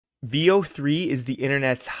VO3 is the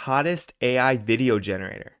internet's hottest AI video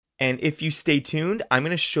generator. And if you stay tuned, I'm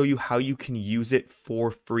going to show you how you can use it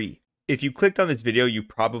for free. If you clicked on this video, you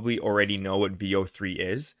probably already know what VO3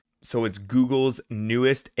 is. So it's Google's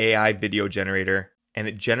newest AI video generator, and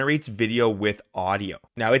it generates video with audio.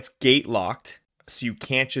 Now it's gate locked, so you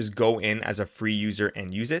can't just go in as a free user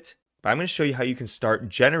and use it. But I'm going to show you how you can start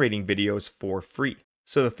generating videos for free.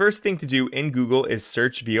 So the first thing to do in Google is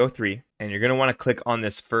search VO3, and you're going to want to click on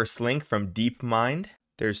this first link from DeepMind.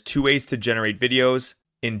 There's two ways to generate videos,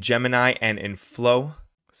 in Gemini and in Flow.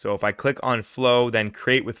 So if I click on Flow, then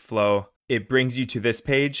create with Flow, it brings you to this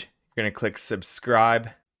page. You're going to click subscribe,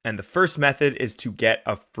 and the first method is to get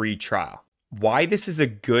a free trial. Why this is a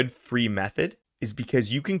good free method is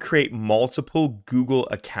because you can create multiple Google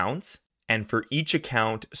accounts, and for each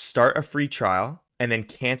account, start a free trial and then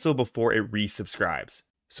cancel before it resubscribes.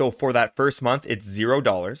 So for that first month, it's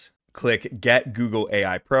 $0. Click Get Google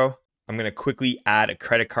AI Pro. I'm going to quickly add a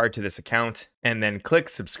credit card to this account and then click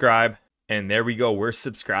subscribe. And there we go, we're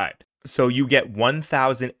subscribed. So you get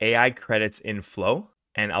 1,000 AI credits in Flow,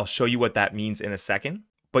 and I'll show you what that means in a second.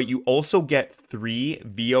 But you also get 3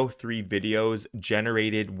 VO3 videos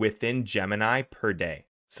generated within Gemini per day.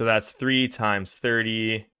 So that's 3 times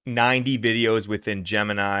 30, 90 videos within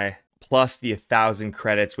Gemini, plus the 1,000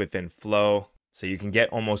 credits within Flow. So you can get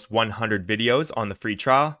almost 100 videos on the free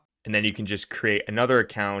trial, and then you can just create another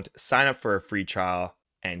account, sign up for a free trial,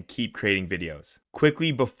 and keep creating videos.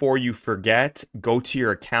 Quickly, before you forget, go to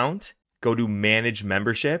your account, go to Manage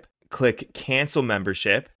Membership, click Cancel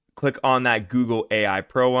Membership, click on that Google AI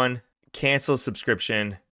Pro one, cancel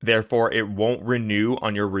subscription, therefore it won't renew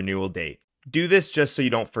on your renewal date. Do this just so you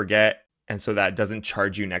don't forget and so that it doesn't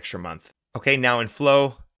charge you an extra month. Okay, now in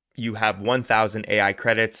Flow, you have 1,000 AI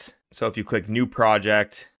credits. So if you click New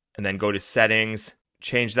Project and then go to Settings,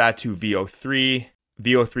 change that to VO3.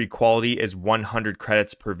 VO3 quality is 100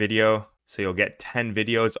 credits per video. So you'll get 10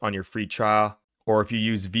 videos on your free trial. Or if you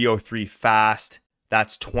use VO3 fast,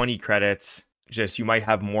 that's 20 credits. Just you might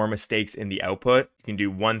have more mistakes in the output. You can do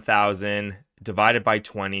 1,000 divided by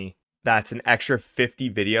 20. That's an extra 50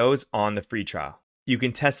 videos on the free trial. You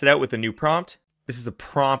can test it out with a new prompt. This is a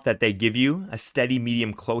prompt that they give you, a steady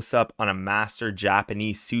medium close-up on a master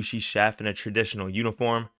Japanese sushi chef in a traditional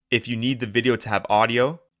uniform. If you need the video to have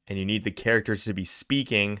audio and you need the characters to be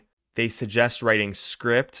speaking, they suggest writing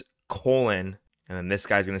script, and then this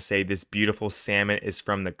guy's going to say, this beautiful salmon is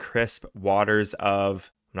from the crisp waters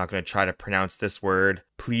of, I'm not going to try to pronounce this word.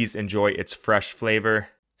 Please enjoy its fresh flavor.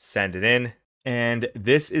 Send it in. And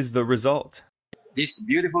this is the result. This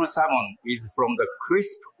beautiful salmon is from the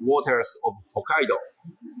crisp waters of Hokkaido.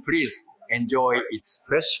 Please enjoy its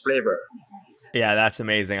fresh flavor. Yeah, that's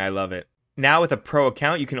amazing. I love it. Now with a pro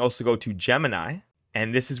account, you can also go to Gemini,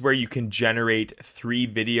 and this is where you can generate 3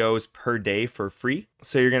 videos per day for free.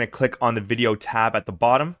 So you're going to click on the video tab at the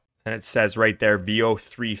bottom, and it says right there,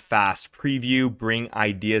 VO3 Fast Preview, bring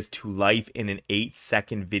ideas to life in an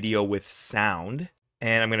 8-second video with sound.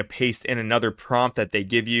 And I'm going to paste in another prompt that they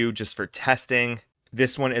give you just for testing.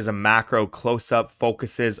 This one is a macro close-up,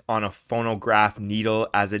 focuses on a phonograph needle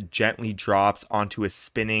as it gently drops onto a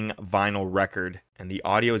spinning vinyl record. And the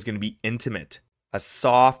audio is going to be intimate. A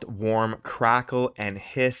soft, warm crackle and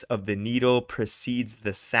hiss of the needle precedes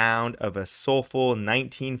the sound of a soulful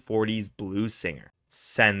 1940s blues singer.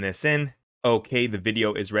 Send this in. Okay, the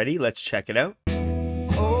video is ready. Let's check it out.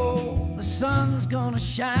 Oh, the sun's gonna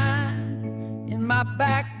shine in my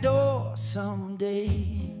back door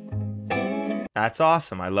someday. That's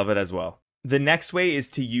awesome. I love it as well. The next way is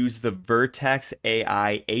to use the Vertex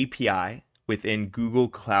AI API within Google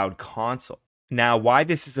Cloud Console. Now, why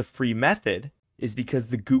this is a free method is because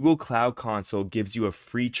the Google Cloud Console gives you a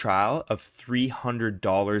free trial of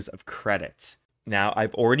 $300 of credits. Now,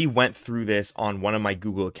 I've already went through this on one of my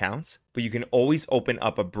Google accounts, but you can always open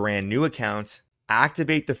up a brand new account,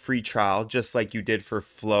 activate the free trial just like you did for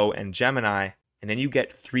Flow and Gemini, and then you get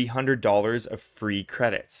 $300 of free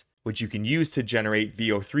credits, which you can use to generate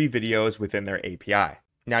VO3 videos within their API.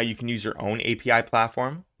 Now you can use your own API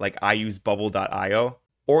platform, like I use bubble.io,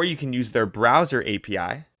 or you can use their browser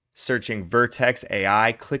API, searching Vertex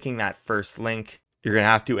AI, clicking that first link. You're gonna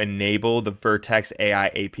have to enable the Vertex AI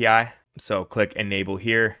API. So click enable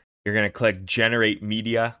here. You're gonna click generate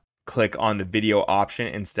media, click on the video option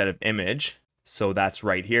instead of image. So that's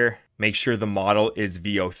right here. Make sure the model is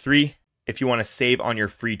VO3. If you want to save on your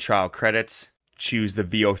free trial credits, choose the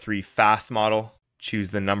VO3 fast model,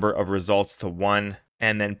 choose the number of results to 1,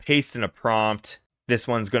 and then paste in a prompt. This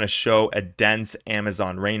one's going to show a dense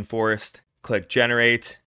Amazon rainforest. Click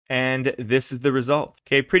generate, and this is the result.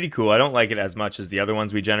 Okay, pretty cool. I don't like it as much as the other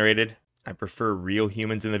ones we generated. I prefer real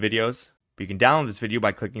humans in the videos. But you can download this video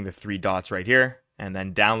by clicking the 3 dots right here and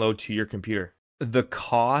then download to your computer. The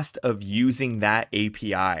cost of using that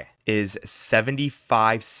API is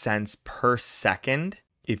 75 cents per second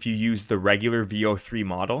if you use the regular VO3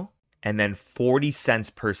 model, and then 40 cents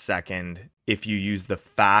per second if you use the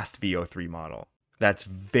fast VO3 model. That's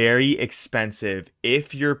very expensive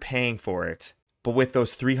if you're paying for it. But with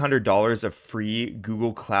those $300 of free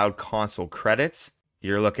Google Cloud Console credits,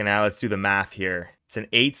 you're looking at, let's do the math here. It's an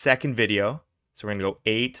 8-second video. So we're gonna go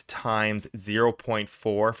 8 times 0.4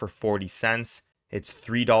 for 40 cents. It's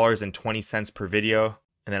 $3.20 per video.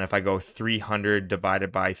 And then if I go 300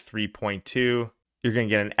 divided by 3.2, you're gonna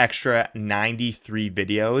get an extra 93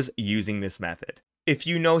 videos using this method. If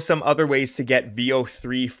you know some other ways to get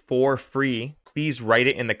VO3 for free, please write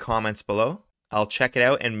it in the comments below. I'll check it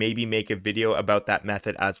out and maybe make a video about that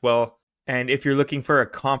method as well. And if you're looking for a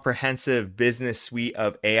comprehensive business suite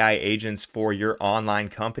of AI agents for your online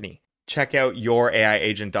company, check out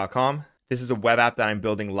youraiagent.com. This is a web app that I'm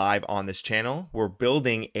building live on this channel. We're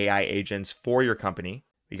building AI agents for your company.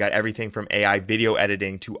 We got everything from AI video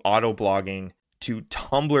editing to auto blogging to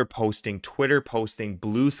Tumblr posting, Twitter posting,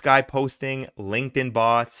 Blue Sky posting, LinkedIn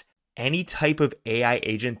bots, any type of AI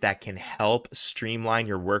agent that can help streamline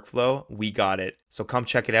your workflow, we got it. So come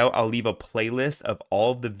check it out. I'll leave a playlist of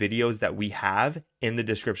all of the videos that we have in the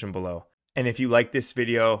description below. And if you like this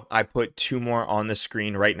video, I put 2 more on the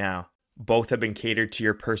screen right now. Both have been catered to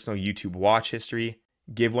your personal YouTube watch history.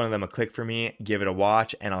 Give one of them a click for me, give it a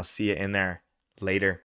watch, and I'll see you in there. Later.